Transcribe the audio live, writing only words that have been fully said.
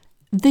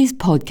This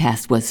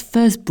podcast was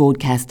first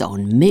broadcast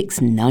on Mix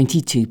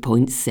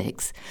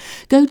 92.6.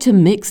 Go to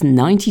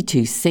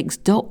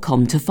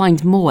mix926.com to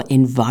find more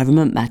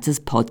Environment Matters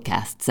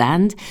podcasts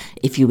and,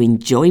 if you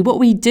enjoy what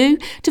we do,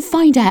 to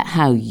find out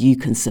how you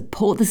can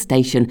support the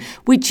station,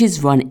 which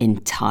is run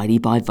entirely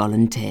by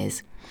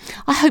volunteers.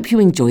 I hope you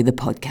enjoy the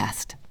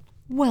podcast.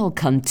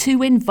 Welcome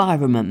to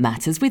Environment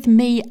Matters with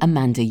me,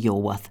 Amanda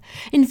Yorworth.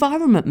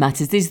 Environment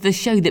Matters is the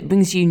show that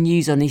brings you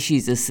news on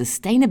issues of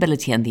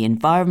sustainability and the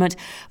environment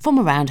from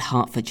around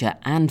Hertfordshire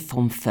and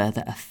from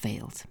further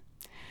afield.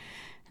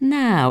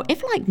 Now,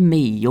 if like me,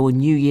 your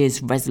New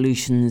Year's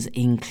resolutions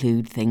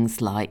include things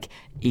like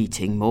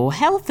eating more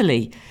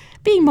healthily,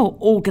 being more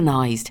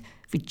organised,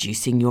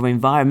 reducing your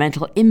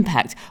environmental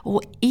impact,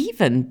 or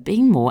even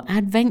being more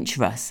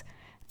adventurous,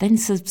 then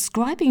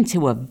subscribing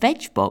to a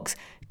veg box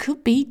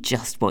could be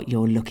just what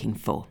you're looking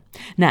for.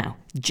 Now,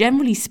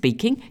 generally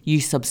speaking, you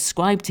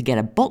subscribe to get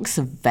a box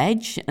of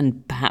veg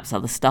and perhaps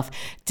other stuff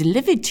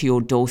delivered to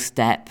your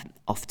doorstep,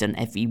 often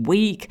every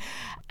week,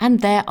 and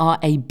there are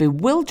a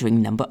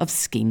bewildering number of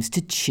schemes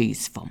to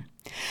choose from.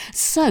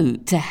 So,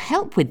 to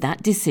help with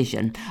that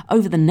decision,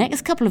 over the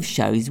next couple of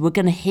shows, we're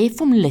going to hear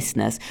from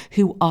listeners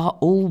who are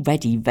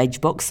already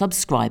VegBox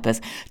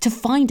subscribers to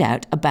find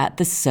out about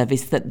the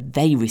service that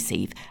they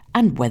receive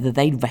and whether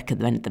they'd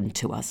recommend them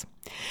to us.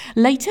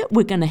 Later,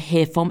 we're going to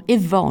hear from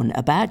Yvonne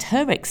about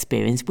her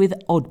experience with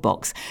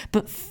Oddbox.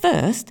 But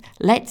first,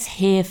 let's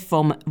hear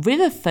from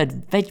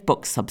Riverford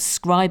VegBox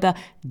subscriber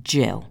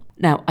Jill.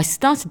 Now, I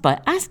started by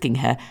asking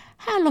her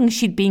how long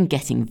she'd been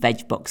getting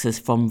veg boxes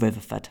from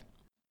Riverford.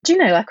 Do you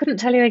know, I couldn't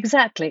tell you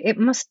exactly. It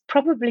must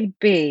probably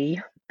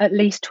be at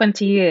least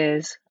 20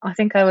 years. I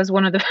think I was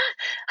one of the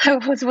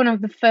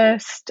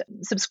first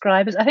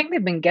subscribers. I think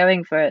they've been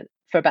going for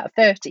about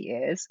 30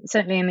 years.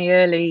 Certainly in the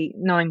early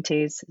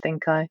 90s, I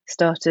think I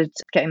started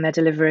getting their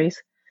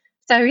deliveries.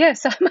 So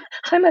yes,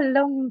 I'm a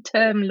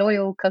long-term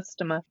loyal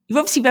customer. You're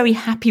obviously very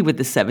happy with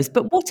the service,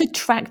 but what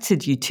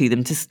attracted you to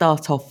them to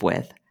start off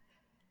with?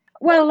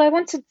 Well, I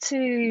wanted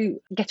to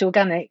get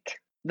organic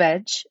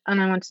veg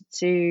and I wanted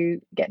to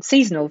get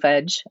seasonal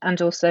veg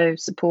and also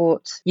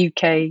support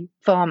UK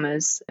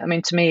farmers. I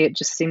mean, to me, it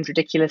just seemed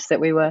ridiculous that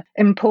we were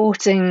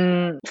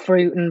importing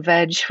fruit and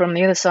veg from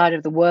the other side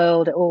of the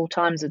world at all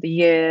times of the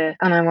year.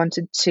 And I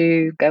wanted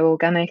to go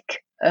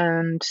organic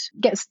and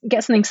get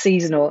something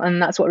seasonal. And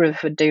that's what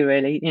Riverford do,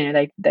 really. You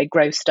know, they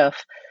grow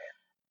stuff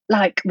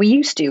like we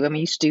used to when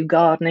we used to do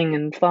gardening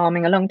and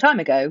farming a long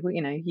time ago.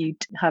 You know,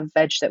 you'd have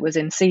veg that was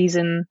in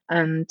season.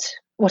 And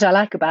what I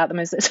like about them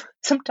is that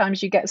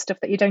sometimes you get stuff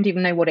that you don't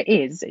even know what it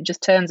is. It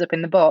just turns up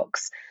in the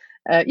box,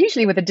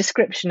 usually with a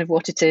description of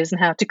what it is and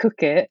how to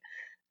cook it.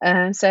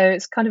 So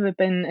it's kind of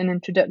been an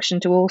introduction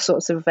to all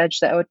sorts of veg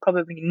that I would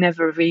probably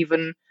never have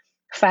even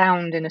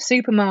found in a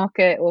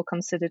supermarket or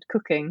considered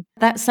cooking.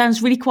 That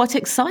sounds really quite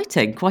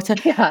exciting, quite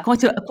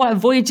a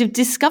voyage of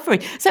discovery.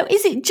 So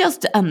is it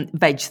just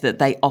veg that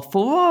they offer,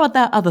 or are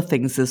there other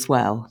things as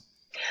well?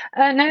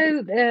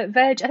 No,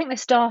 veg. I think they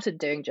started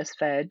doing just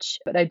veg,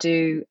 but they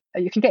do.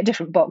 You can get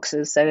different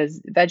boxes. So there's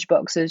veg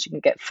boxes. You can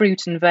get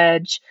fruit and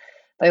veg.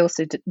 They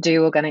also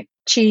do organic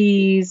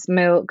cheese,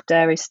 milk,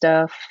 dairy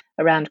stuff.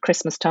 Around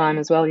Christmas time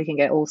as well, you can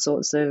get all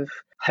sorts of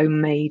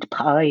homemade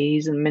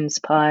pies and mince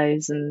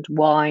pies and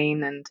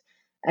wine and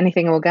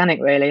anything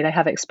organic, really. They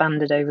have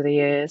expanded over the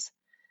years.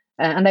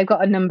 And they've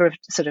got a number of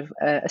sort of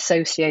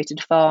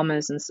associated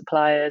farmers and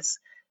suppliers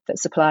that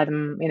supply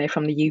them, you know,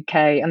 from the UK.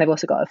 And they've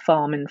also got a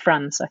farm in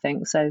France, I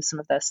think. So some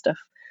of their stuff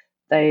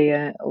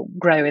they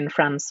grow in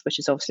France, which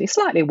is obviously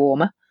slightly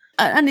warmer.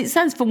 And it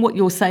sounds from what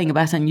you're saying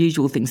about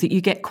unusual things that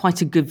you get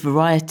quite a good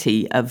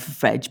variety of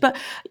veg. But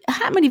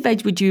how many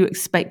veg would you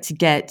expect to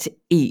get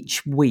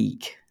each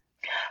week?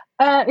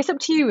 It's up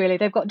to you, really.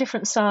 They've got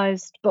different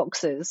sized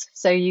boxes.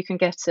 So you can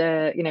get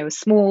a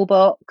small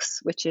box,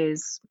 which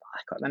is, I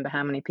can't remember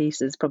how many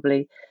pieces,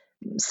 probably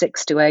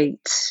 6 to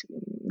 8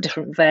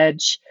 different veg.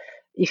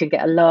 You can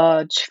get a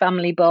large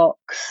family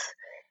box.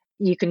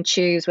 You can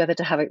choose whether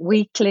to have it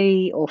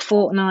weekly or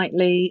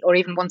fortnightly or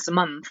even once a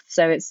month.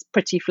 So it's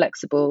pretty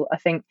flexible. I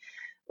think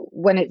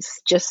when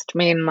it's just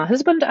me and my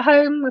husband at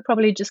home, we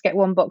probably just get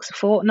one box a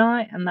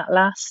fortnight and that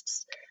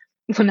lasts.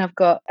 When I've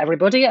got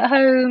everybody at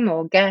home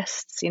or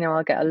guests,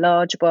 I'll get a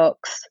large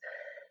box.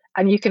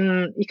 And you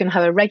can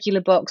have a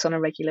regular box on a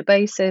regular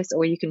basis,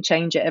 or you can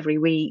change it every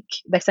week.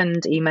 They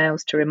send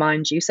emails to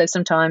remind you. So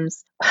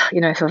sometimes,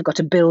 if I've got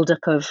a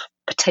build-up of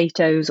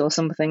potatoes or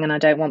something and I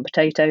don't want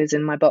potatoes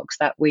in my box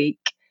that week,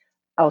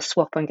 I'll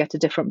swap and get a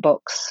different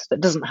box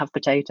that doesn't have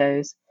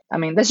potatoes. I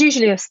mean, there's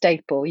usually a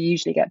staple. You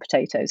usually get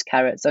potatoes,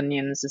 carrots,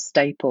 onions as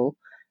staple.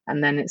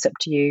 And then it's up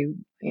to you,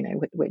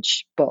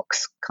 which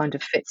box kind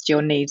of fits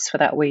your needs for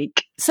that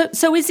week.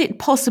 So is it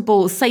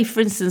possible, say,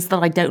 for instance,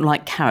 that I don't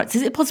like carrots?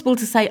 Is it possible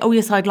to say, oh,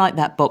 yes, I'd like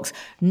that box,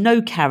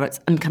 no carrots,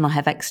 and can I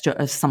have extra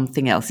of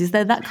something else? Is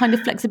there that kind of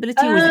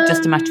flexibility, or is it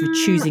just a matter of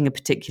choosing a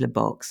particular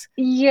box?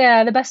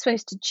 Yeah, the best way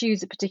is to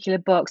choose a particular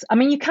box. I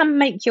mean, you can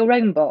make your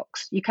own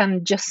box. You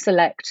can just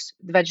select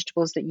the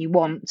vegetables that you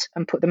want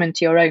and put them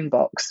into your own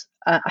box.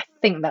 I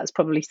think that's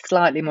probably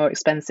slightly more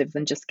expensive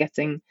than just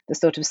getting the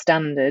sort of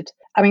standard.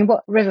 I mean,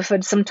 what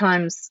Riverford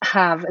sometimes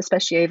have,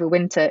 especially over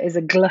winter, is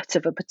a glut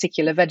of a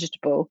particular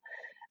vegetable.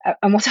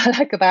 And what I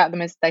like about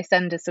them is they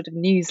send a sort of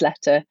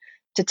newsletter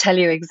to tell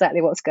you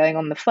exactly what's going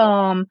on the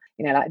farm.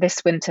 You know, like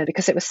this winter,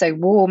 because it was so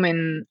warm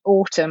in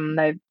autumn,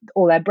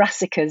 all their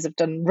brassicas have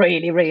done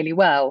really, really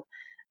well.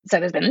 So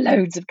there's been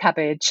loads of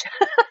cabbage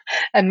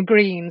and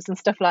greens and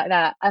stuff like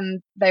that.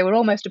 And they were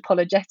almost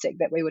apologetic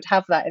that we would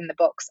have that in the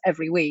box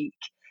every week.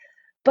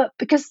 But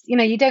because, you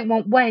know, you don't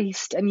want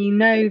waste, and you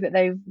know that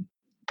they've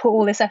put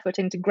all this effort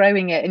into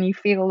growing it, and you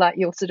feel like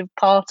you're sort of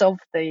part of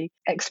the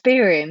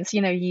experience,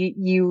 you know,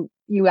 you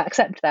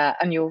accept that,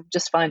 and you'll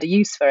just find a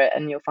use for it,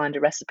 and you'll find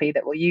a recipe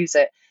that will use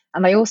it.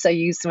 And they also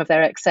use some of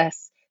their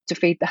excess to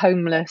feed the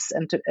homeless,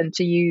 and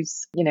to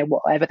use, you know,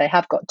 whatever they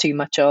have got too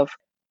much of,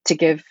 to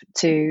give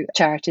to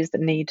charities that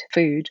need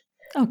food.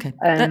 Okay,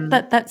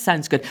 that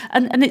sounds good,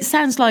 and it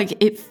sounds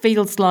like it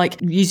feels like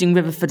using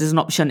Riverford as an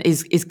option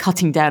is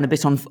cutting down a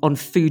bit on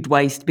food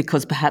waste,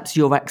 because perhaps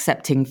you're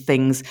accepting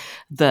things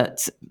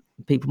that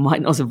people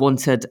might not have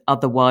wanted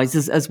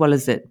otherwise, as well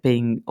as it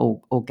being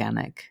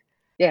organic.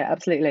 Yeah,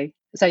 absolutely.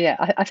 So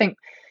yeah, I think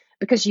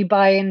because you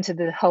buy into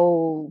the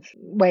whole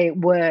way it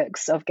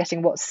works of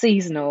getting what's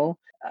seasonal.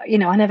 You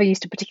know, I never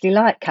used to particularly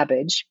like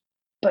cabbage,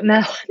 but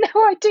now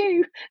I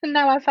do, and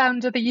now I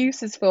found other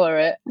uses for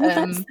it.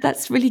 Well,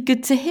 that's really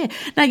good to hear.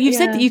 Now, you've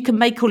said that you can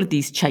make all of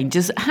these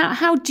changes.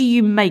 How do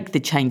you make the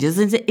changes?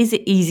 Is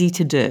it easy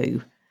to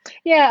do?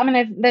 Yeah, I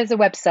mean, there's a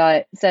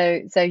website,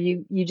 so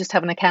you just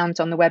have an account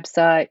on the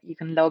website. You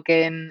can log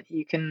in,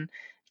 you can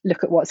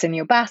look at what's in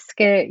your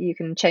basket, you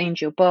can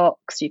change your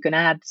box, you can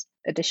add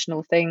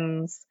additional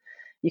things,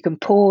 you can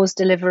pause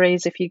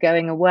deliveries if you're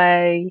going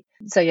away.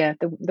 So yeah,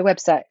 the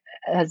website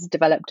has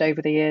developed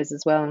over the years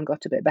as well and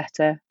got a bit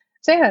better.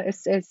 So yeah,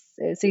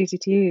 it's easy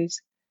to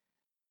use.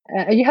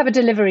 You have a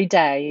delivery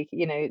day,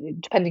 you know,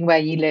 depending where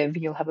you live,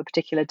 you'll have a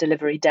particular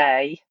delivery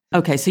day.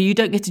 Okay, so you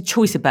don't get a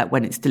choice about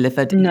when it's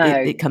delivered. No.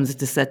 It comes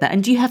at a certain.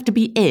 And do you have to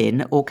be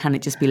in, or can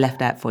it just be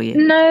left out for you?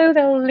 No,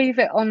 they'll leave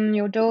it on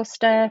your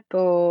doorstep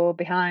or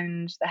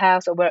behind the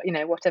house, or where, you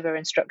know, whatever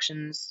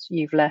instructions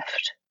you've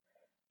left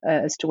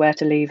as to where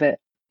to leave it.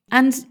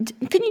 And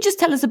can you just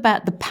tell us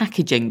about the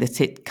packaging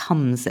that it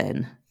comes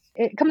in?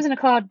 It comes in a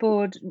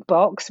cardboard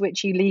box,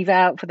 which you leave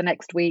out for the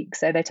next week,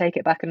 so they take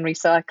it back and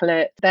recycle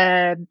it.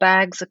 Their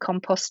bags are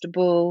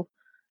compostable.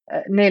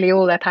 Nearly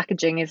all their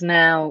packaging is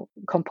now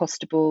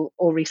compostable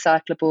or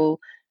recyclable,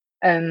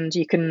 and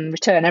you can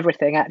return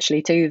everything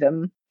actually to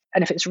them.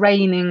 And if it's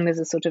raining, there's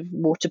a sort of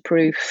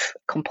waterproof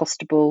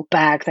compostable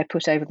bag they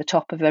put over the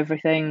top of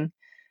everything.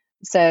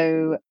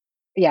 So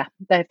yeah,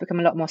 they've become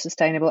a lot more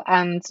sustainable.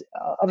 And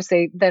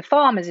obviously their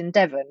farm is in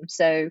Devon,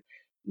 so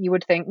you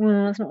would think,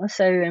 well, it's not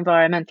so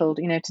environmental,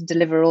 you know, to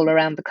deliver all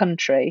around the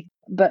country.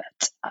 But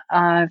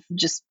I've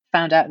just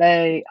found out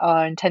they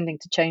are intending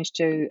to change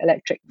to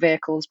electric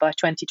vehicles by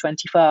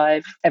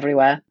 2025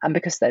 everywhere. And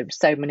because there's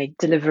so many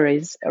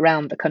deliveries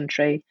around the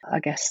country, I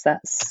guess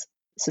that's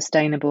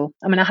sustainable.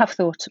 I mean, I have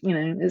thought, you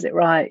know, is it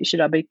right?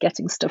 Should I be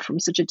getting stuff from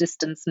such a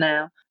distance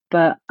now?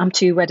 But I'm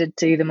too wedded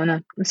to them, and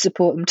I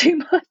support them too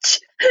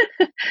much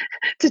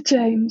to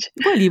change.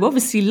 Well, you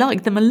obviously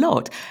like them a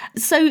lot.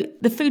 So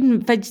the food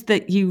and veg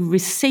that you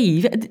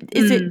receive,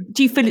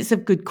 do you feel it's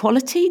of good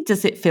quality?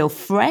 Does it feel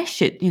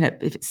fresh? You know,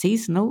 if it's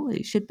seasonal,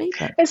 it should be.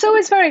 But it's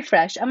always very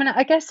fresh. I mean,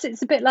 I guess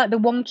it's a bit like the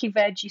wonky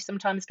veg you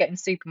sometimes get in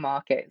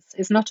supermarkets.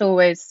 It's not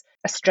always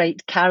a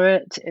straight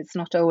carrot. It's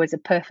not always a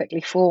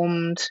perfectly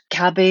formed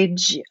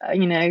cabbage.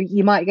 You know,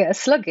 you might get a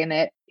slug in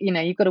it. You know,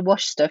 you've got to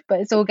wash stuff, but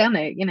it's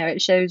organic. You know,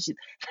 it shows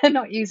they're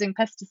not using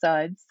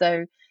pesticides.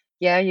 So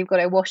yeah, you've got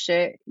to wash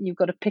it. You've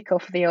got to pick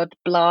off the odd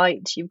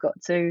blight. You've got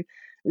to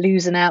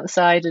lose an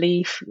outside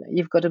leaf.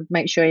 You've got to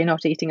make sure you're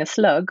not eating a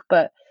slug.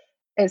 But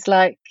it's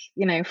like,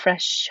 you know,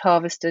 fresh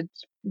harvested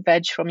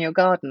veg from your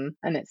garden,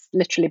 and it's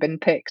literally been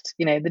picked,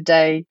 you know, the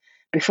day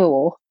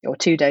before or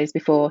 2 days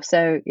before.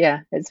 So yeah,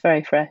 it's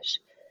very fresh.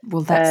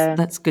 Well,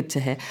 that's good to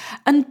hear.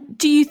 And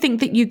do you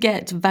think that you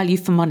get value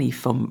for money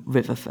from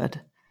Riverford?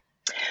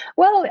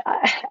 Well,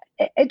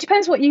 it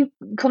depends what you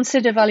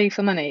consider value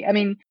for money. I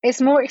mean,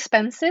 it's more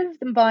expensive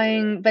than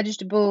buying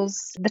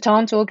vegetables that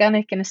aren't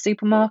organic in a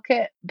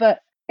supermarket, but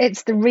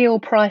it's the real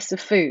price of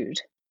food.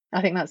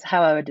 I think that's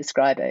how I would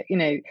describe it. You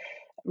know,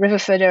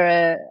 Riverford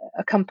are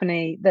a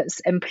company that's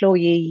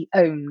employee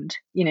owned,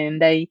 you know,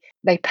 and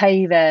they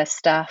pay their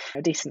staff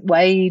a decent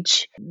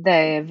wage.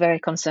 They're very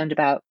concerned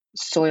about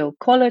soil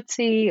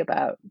quality,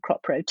 about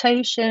crop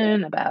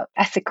rotation, about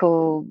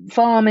ethical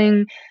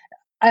farming.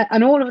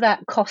 And all of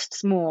that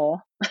costs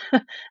more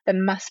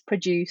than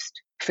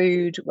mass-produced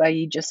food where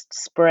you just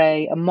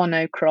spray a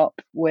monocrop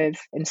with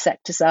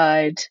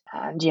insecticide.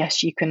 And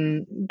yes, you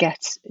can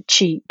get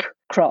cheap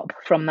crop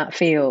from that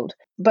field.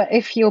 But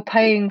if you're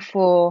paying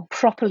for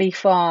properly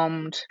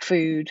farmed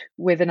food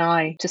with an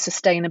eye to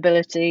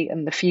sustainability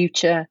and the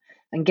future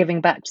and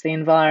giving back to the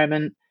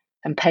environment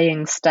and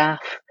paying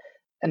staff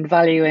and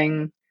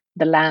valuing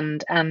the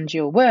land and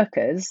your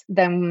workers,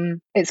 then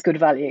it's good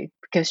value.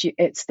 because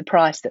it's the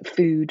price that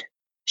food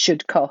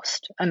should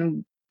cost.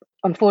 And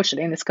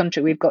unfortunately, in this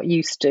country, we've got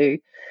used to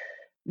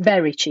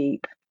very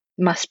cheap,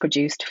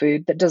 mass-produced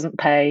food that doesn't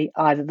pay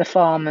either the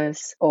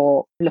farmers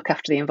or look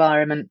after the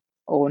environment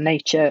or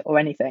nature or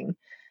anything.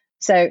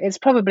 So it's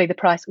probably the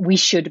price we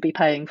should be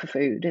paying for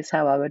food is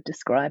how I would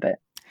describe it.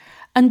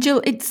 And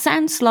Jill, it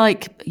sounds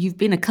like you've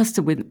been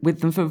accustomed with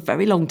them for a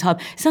very long time.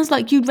 It sounds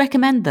like you'd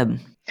recommend them.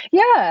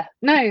 Yeah,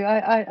 no,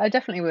 I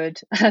definitely would.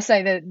 I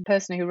say the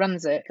person who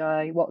runs it,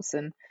 Guy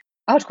Watson,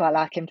 I would quite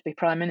like him to be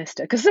Prime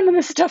Minister, because some of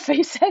the stuff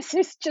he says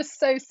is just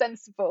so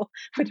sensible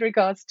with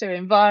regards to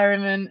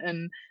environment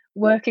and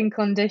working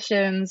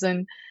conditions.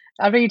 And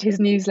I read his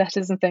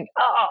newsletters and think,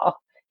 oh,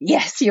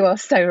 yes, you are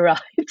so right.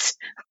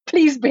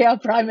 Please be our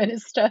Prime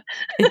Minister.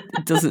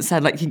 It doesn't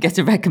sound like you can get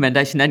a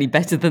recommendation any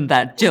better than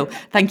that. Jill,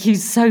 thank you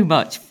so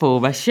much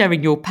for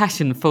sharing your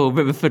passion for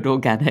Riverford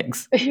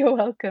Organics. You're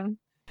welcome.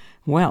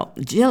 Well,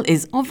 Jill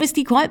is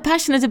obviously quite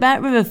passionate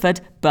about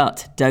Riverford,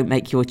 but don't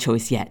make your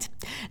choice yet.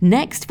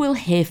 Next, we'll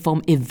hear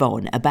from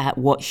Yvonne about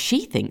what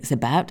she thinks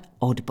about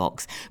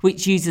Oddbox,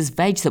 which uses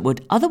veg that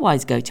would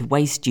otherwise go to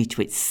waste due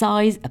to its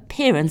size,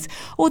 appearance,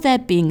 or there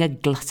being a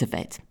glut of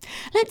it.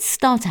 Let's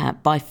start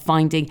out by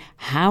finding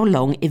how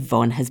long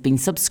Yvonne has been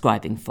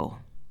subscribing for.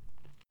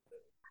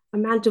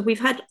 Amanda, we've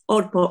had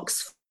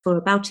Oddbox for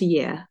about a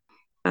year.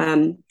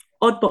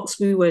 Oddbox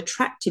we were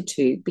attracted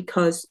to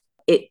because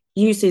it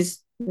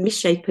uses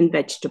misshapen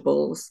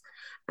vegetables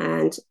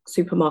and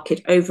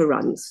supermarket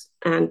overruns,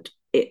 and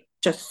it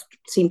just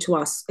seemed to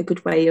us a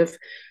good way of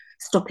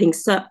stopping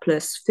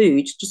surplus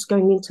food just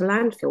going into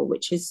landfill,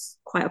 which is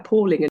quite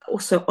appalling. And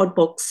also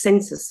Oddbox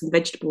sends us some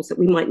vegetables that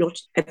we might not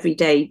every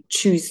day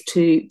choose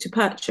to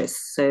purchase.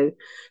 So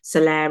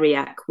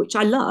celeriac, which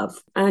I love,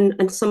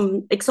 and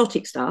some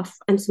exotic stuff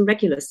and some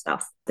regular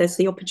stuff. There's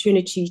the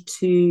opportunity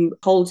to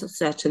hold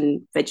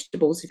certain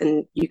vegetables,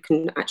 and you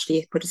can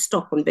actually put a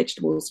stop on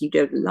vegetables you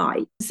don't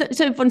like.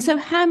 So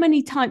how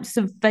many types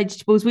of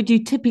vegetables would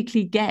you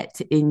typically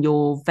get in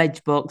your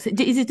veg box?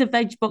 Is it a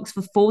veg box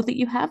for 4 that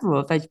you have, or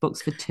a veg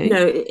box for 2?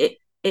 No,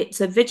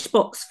 it's a veg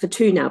box for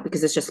 2 now,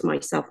 because it's just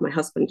myself and my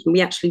husband. And we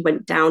actually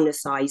went down a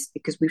size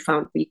because we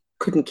found we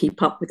couldn't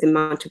keep up with the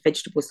amount of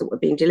vegetables that were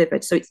being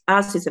delivered. So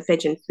ours is a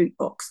veg and fruit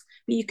box,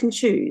 but you can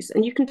choose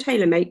and you can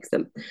tailor make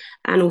them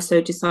and also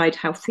decide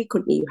how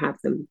frequently you have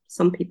them.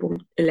 Some people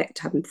elect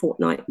to have them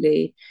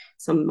fortnightly,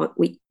 some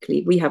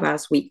weekly. We have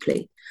ours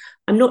weekly.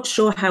 I'm not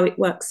sure how it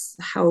works,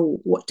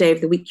 what day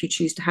of the week you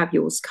choose to have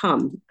yours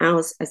come.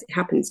 Ours, as it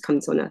happens,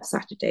 comes on a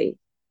Saturday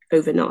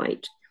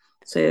overnight.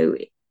 So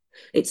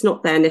it's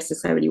not there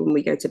necessarily when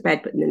we go to bed,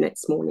 but in the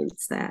next morning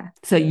it's there.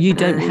 So you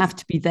don't have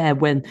to be there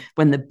when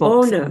the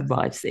box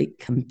arrives. It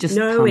can just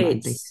come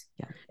and be.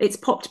 Yeah. It's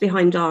popped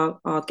behind our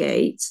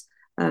gate.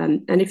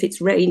 And if it's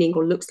raining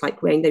or looks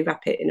like rain, they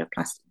wrap it in a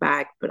plastic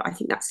bag. But I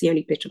think that's the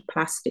only bit of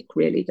plastic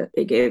really that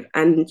they give.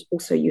 And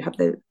also you have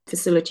the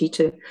facility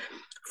to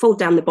fold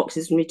down the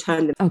boxes and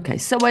return them. Okay,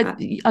 so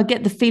I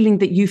get the feeling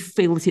that you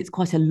feel that it's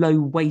quite a low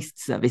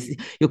waste service.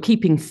 You're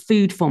keeping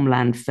food from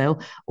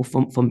landfill or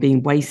from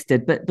being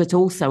wasted, but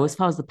also as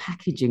far as the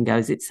packaging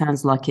goes, it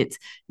sounds like it's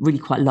really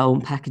quite low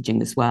on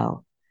packaging as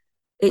well.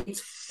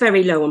 It's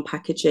very low on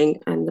packaging,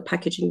 and the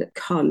packaging that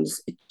comes,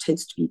 it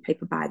tends to be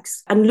paper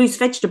bags and loose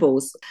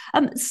vegetables.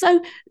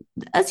 So,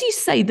 as you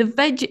say, the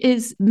veg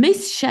is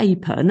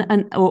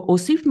misshapen or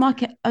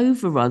supermarket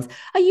overruns.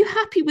 Are you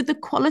happy with the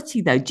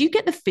quality, though? Do you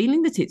get the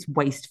feeling that it's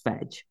waste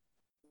veg?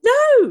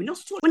 No, not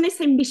at all. When they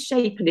say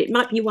misshapen, it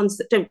might be ones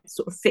that don't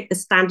sort of fit the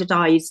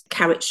standardised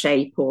carrot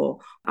shape,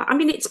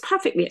 it's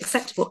perfectly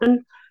acceptable.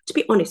 And to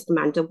be honest,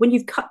 Amanda, when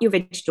you've cut your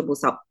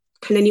vegetables up,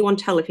 can anyone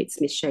tell if it's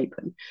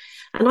misshapen?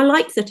 And I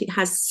like that it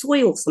has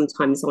soil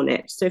sometimes on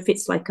it. So if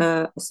it's like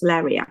a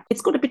celeriac,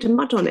 it's got a bit of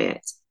mud on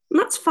it. And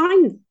that's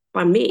fine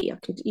by me. I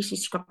can easily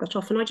scrub that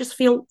off. And I just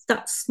feel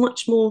that's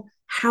much more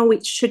how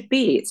it should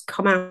be. It's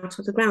come out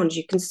of the ground.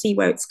 You can see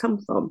where it's come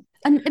from.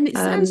 And it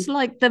sounds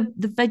like the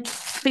veg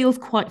feels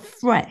quite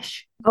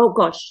fresh. Oh,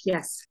 gosh,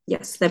 yes.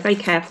 Yes, they're very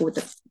careful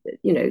with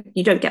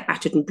you don't get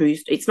battered and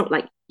bruised. It's not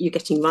like you're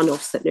getting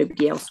runoffs that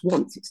nobody else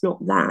wants. It's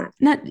not that.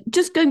 Now,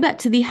 just going back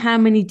to the how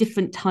many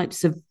different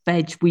types of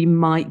veg we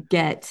might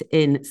get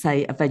in,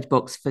 say, a veg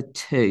box for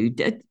 2,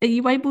 are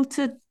you able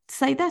to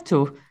say that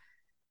or...?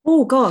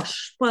 Oh,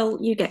 gosh. Well,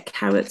 you get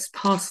carrots,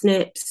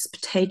 parsnips,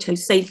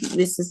 potatoes. Say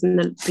this is in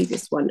the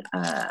previous one.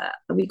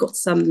 We got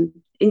some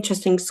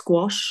interesting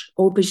squash,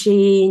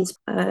 aubergines.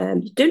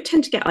 You don't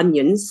tend to get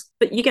onions,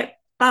 but you get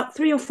about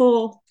 3 or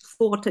 4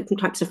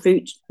 different types of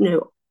fruit.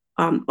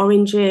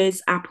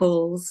 Oranges,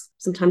 apples,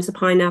 sometimes the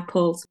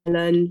pineapples,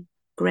 melon,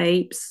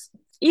 grapes.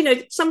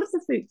 Some of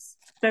the fruits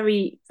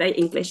very, very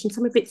English, and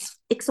some of it's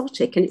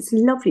exotic, and it's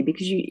lovely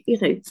because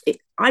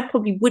I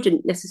probably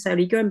wouldn't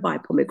necessarily go and buy a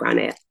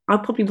pomegranate. I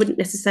probably wouldn't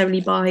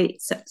necessarily buy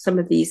some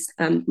of these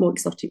more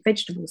exotic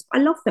vegetables. I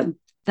love them.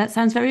 That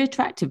sounds very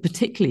attractive,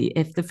 particularly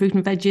if the fruit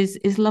and veg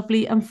is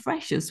lovely and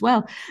fresh as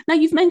well. Now,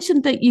 you've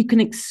mentioned that you can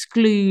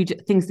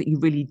exclude things that you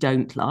really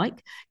don't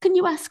like. Can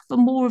you ask for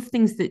more of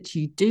things that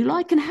you do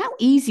like? And how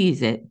easy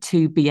is it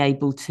to be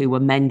able to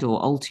amend or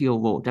alter your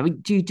order?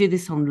 Do you do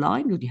this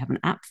online, or do you have an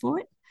app for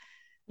it?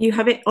 You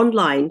have it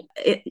online.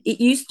 It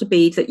used to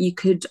be that you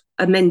could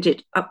amend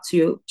it up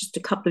to just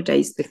a couple of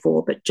days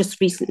before, but just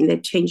recently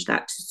they've changed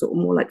that to sort of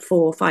more like 4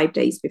 or 5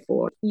 days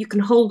before. You can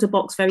hold a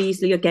box very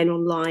easily again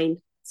online.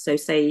 So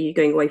say you're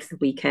going away for the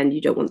weekend, you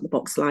don't want the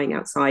box lying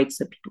outside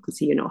so people can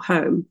see you're not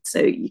home.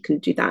 So you can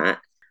do that.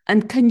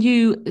 And can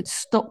you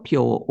stop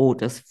your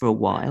orders for a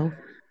while?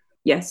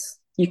 Yes.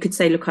 You could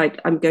say, look,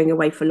 I'm going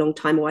away for a long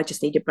time, or I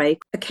just need a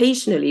break.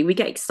 Occasionally we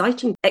get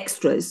exciting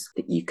extras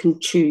that you can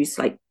choose,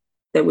 like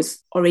there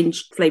was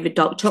orange flavoured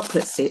dark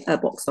chocolate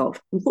box of.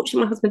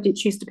 Unfortunately, my husband didn't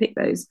choose to pick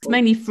those. It's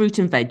mainly fruit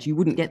and veg. You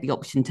wouldn't get the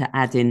option to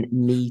add in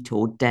meat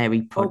or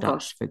dairy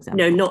products, for example.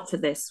 No, not for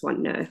this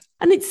one, no.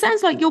 And it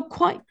sounds like you're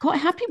quite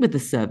happy with the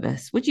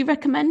service. Would you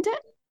recommend it?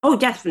 Oh,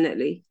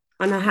 definitely.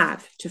 And I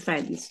have to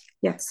friends,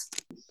 yes.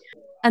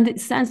 And it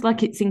sounds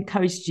like it's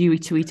encouraged you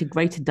to eat a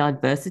greater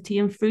diversity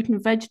in fruit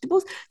and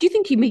vegetables. Do you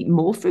think you eat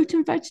more fruit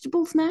and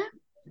vegetables now?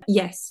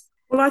 Yes.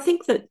 Well, I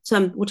think that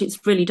what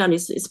it's really done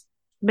is it's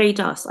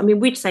made us, I mean,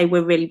 we'd say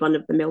we're really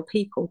run-of-the-mill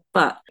people,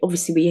 but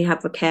obviously we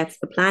have a care for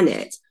the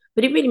planet,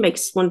 but it really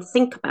makes one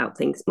think about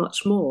things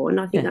much more. And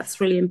I think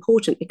that's really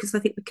important, because I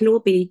think we can all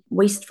be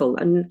wasteful.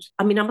 And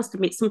I mean, I must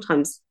admit,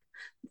 sometimes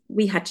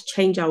we had to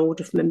change our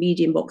order from a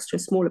medium box to a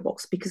smaller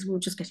box because we were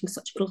just getting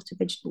such a lot of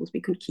vegetables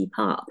we couldn't keep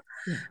up.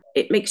 Yeah.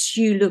 It makes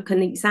you look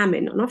and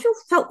examine. And I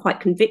felt quite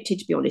convicted,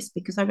 to be honest,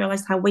 because I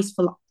realised how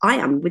wasteful I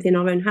am within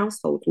our own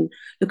household, and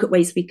look at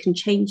ways we can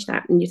change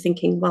that. And you're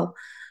thinking, well,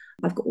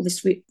 I've got all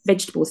this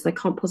vegetables and I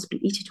can't possibly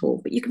eat it all.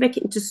 But you can make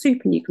it into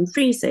soup and you can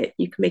freeze it.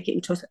 You can make it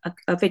into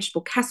a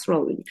vegetable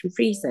casserole and you can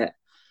freeze it.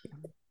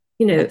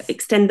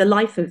 Extend the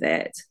life of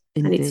it.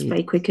 Indeed. And it's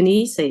very quick and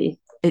easy.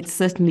 It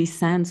certainly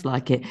sounds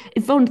like it.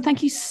 Yvonne,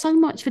 thank you so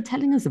much for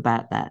telling us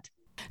about that.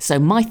 So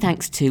my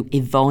thanks to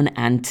Yvonne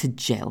and to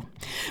Jill.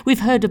 We've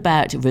heard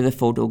about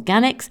Riverford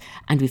Organics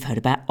and we've heard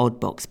about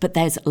Oddbox, but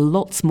there's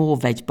lots more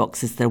veg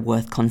boxes that are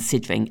worth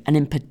considering, and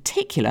in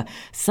particular,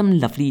 some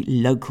lovely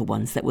local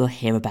ones that we'll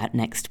hear about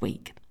next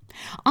week.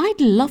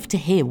 I'd love to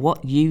hear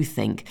what you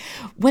think,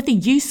 whether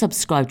you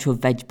subscribe to a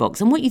veg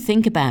box and what you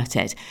think about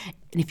it.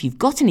 And if you've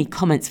got any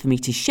comments for me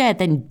to share,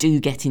 then do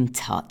get in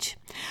touch.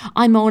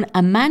 I'm on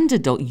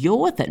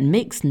amanda.yorth at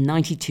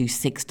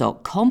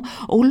mix926.com,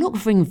 or look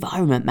for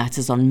Environment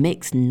Matters on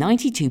Mix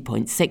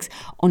 92.6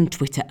 on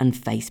Twitter and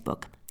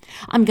Facebook.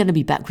 I'm going to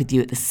be back with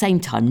you at the same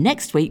time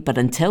next week, but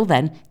until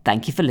then,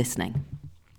 thank you for listening.